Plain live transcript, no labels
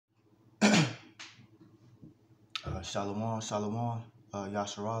Shalom, shalom,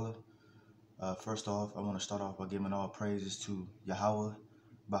 Yasharala. First off, I want to start off by giving all praises to Yahawah,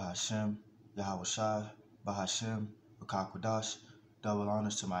 Bahasham, Yahawashi, Bahasham, Rakakwadash. Double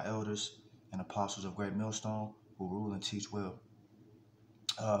honors to my elders and apostles of Great Millstone who rule and teach well.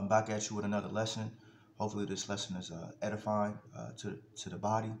 I'm back at you with another lesson. Hopefully, this lesson is edifying to the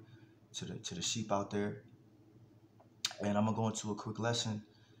body, to the sheep out there. And I'm gonna go into a quick lesson,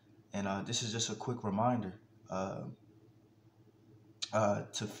 and this is just a quick reminder.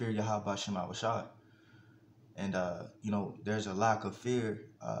 To fear Yahawashi. And, there's a lack of fear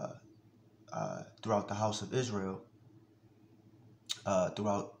throughout the house of Israel,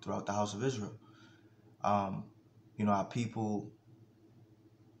 throughout the house of Israel. Our people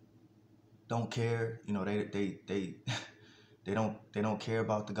don't care. They don't care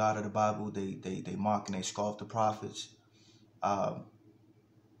about the God of the Bible. They mock and they scoff the prophets.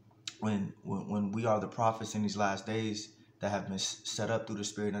 When we are the prophets in these last days that have been set up through the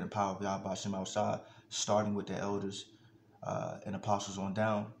Spirit and the power of Yahawashi, starting with the elders and apostles on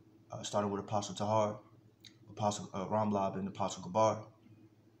down, starting with Apostle Tahar, Apostle Ramlab, and Apostle Gabar,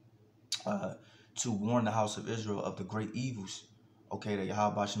 to warn the house of Israel of the great evils, that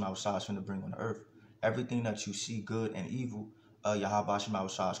Yahawashi is going to bring on the earth. Everything that you see, good and evil,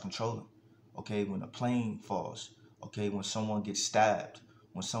 Yahawashi is controlling. When a plane falls, when someone gets stabbed,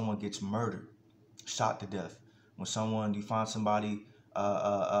 when someone gets murdered, shot to death, when you find somebody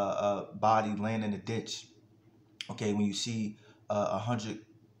body laying in a ditch, when you see 100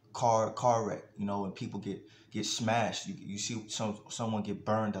 car wreck, and people get smashed, you see someone get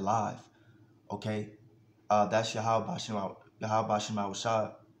burned alive, that's Yahawashi,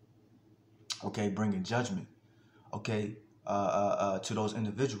 bringing judgment, to those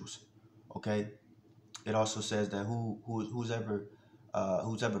individuals, It also says that who's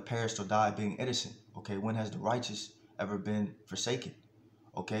ever perished or died being innocent, when has the righteous ever been forsaken,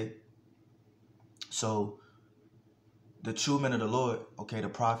 So the true men of the Lord, the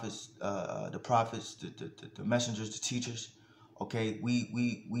prophets, the messengers, the teachers,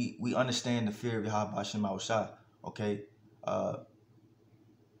 we understand the fear of Yahawashi,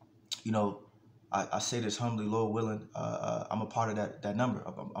 I say this humbly, Lord willing, I'm a part of that number.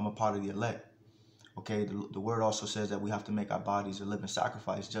 I'm a part of the elect. The word also says that we have to make our bodies a living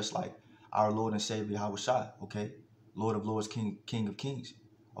sacrifice, just like our Lord and Savior Yahawashi, Lord of Lords, King of Kings.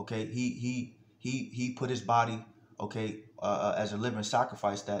 He put his body, as a living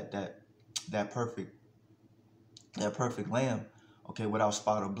sacrifice, that perfect lamb, without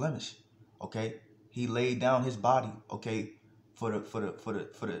spot or blemish. He laid down his body, for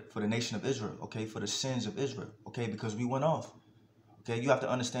the nation of Israel, for the sins of Israel, because we went off. You have to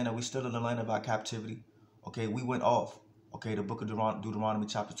understand that we still in the land of our captivity. We went off. The book of Deuteronomy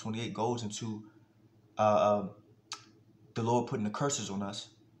chapter 28 goes into the Lord putting the curses on us,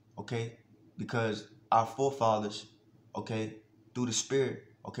 because our forefathers, through the Spirit,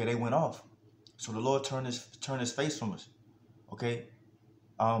 they went off. So the Lord turned his face from us,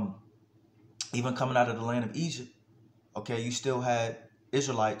 Even coming out of the land of Egypt, you still had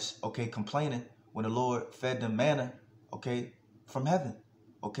Israelites, complaining when the Lord fed them manna, from heaven,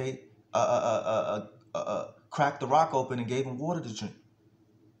 cracked the rock open and gave them water to drink,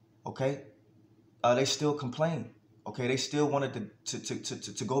 they still complained, they still wanted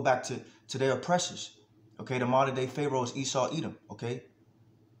to go back to their oppressors, the modern day Pharaohs, Esau, Edom,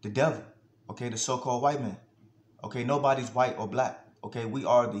 the devil, the so-called white man, nobody's white or black, we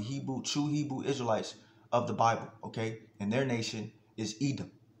are the true Hebrew Israelites of the Bible, and their nation is Edom,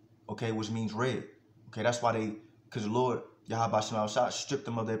 which means red, that's why because the Lord Yahawashi stripped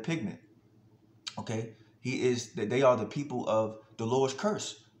them of their pigment. They are the people of the Lord's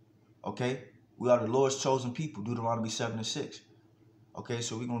curse. We are the Lord's chosen people, Deuteronomy 7 and 6.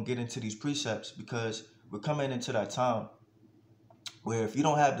 So we're gonna get into these precepts because we're coming into that time where if you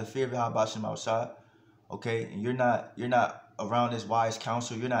don't have the fear of Yahawashi, and you're not around this wise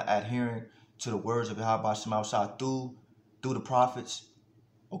counsel, you're not adhering to the words of Yahawashi through the prophets,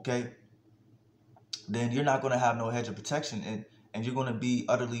 then you're not going to have no hedge of protection, and you're going to be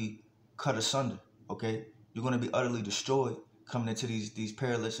utterly cut asunder, You're going to be utterly destroyed coming into these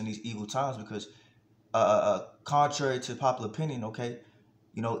perilous and these evil times because, contrary to popular opinion,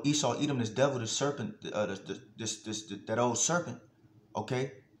 Esau, Edom, this devil, this serpent, that old serpent,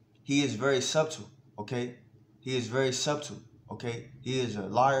 he is very subtle, He is very subtle, He is a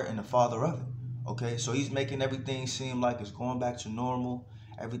liar and the father of it, So he's making everything seem like it's going back to normal.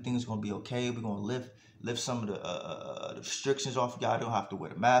 Everything's going to be okay. We're going to lift some of the restrictions off. Y'all don't have to wear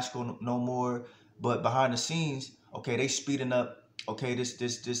the mask no more. But behind the scenes, they speeding up,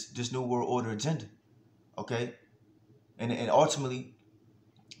 this new world order agenda, And ultimately,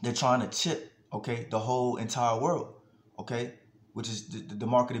 they're trying to chip, okay, the whole entire world, okay, which is the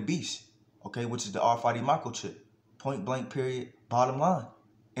mark of the beast, okay, which is the RFID microchip. Point blank, period, bottom line.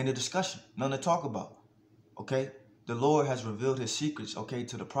 End of discussion. Nothing to talk about, okay? The Lord has revealed his secrets, okay,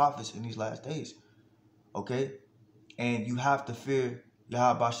 to the prophets in these last days, okay? And you have to fear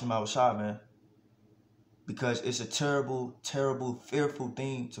Yahawashi, man, because it's a terrible, terrible, fearful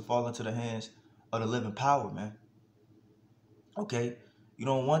thing to fall into the hands of the living power, man. Okay? You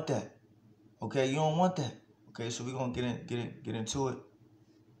don't want that. Okay? You don't want that. Okay? So we're gonna get into it.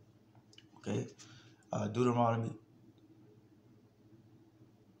 Okay? Deuteronomy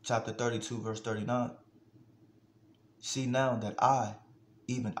chapter 32, verse 39. See now that I,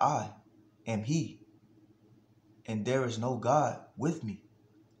 even I, am he, and there is no God with me.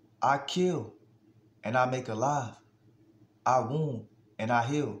 I kill and I make alive. I wound and I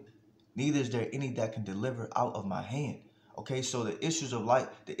heal. Neither is there any that can deliver out of my hand. Okay, so the issues of life,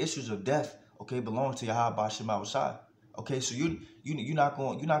 the issues of death, okay, belong to Yahawashi. Okay, so you're not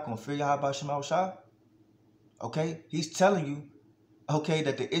gonna fear Yahawashi. Okay, he's telling you, okay,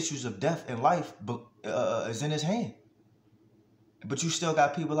 that the issues of death and life is in his hand. But you still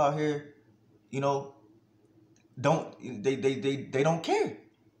got people out here, you know, they don't care.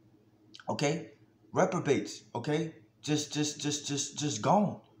 Okay, reprobates. Okay, just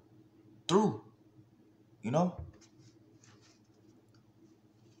gone through, you know.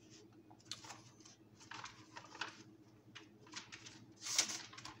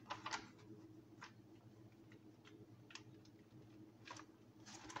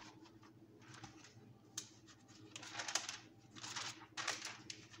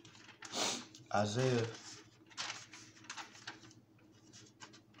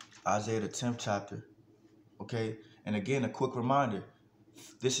 Isaiah the 10th chapter. Okay, and again, a quick reminder.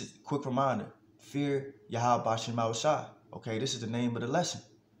 This is quick reminder. Fear Yahawashi. Okay, this is the name of the lesson.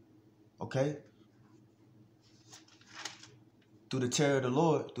 Okay, through the terror of the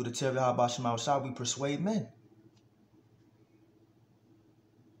Lord, through the terror of Yahawashi, we persuade men.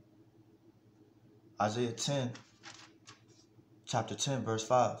 Isaiah 10, chapter 10, verse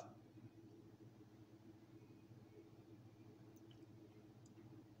 5.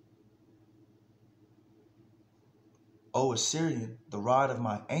 O Assyrian, the rod of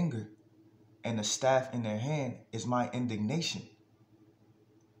my anger and the staff in their hand is my indignation.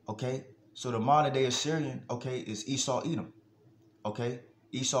 Okay, so the modern day Assyrian, okay, is Esau Edom. Okay,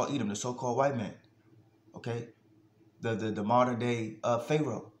 Esau Edom, the so-called white man. Okay, the modern day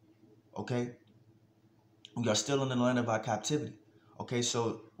Pharaoh. Okay, we are still in the land of our captivity. Okay,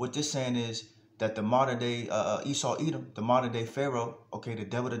 so what this saying is that the modern day Esau Edom, the modern day Pharaoh, okay, the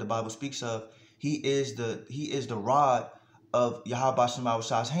devil that the Bible speaks of, he is the rod of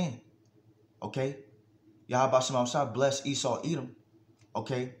Yahawashi hand. Okay, Yahawashi bless Esau Edom,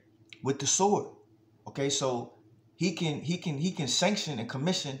 okay, with the sword. Okay, so he can sanction and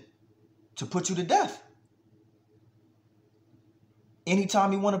commission to put you to death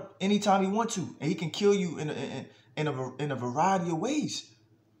anytime he want to, and he can kill you in a variety of ways.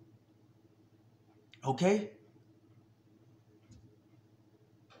 Okay.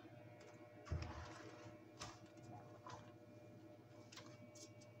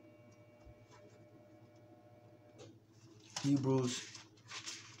 Hebrews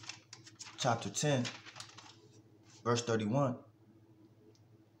chapter 10, verse 31.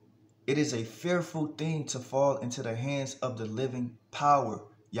 It is a fearful thing to fall into the hands of the living power,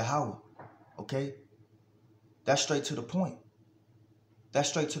 Yahawah. Okay? That's straight to the point. That's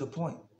straight to the point.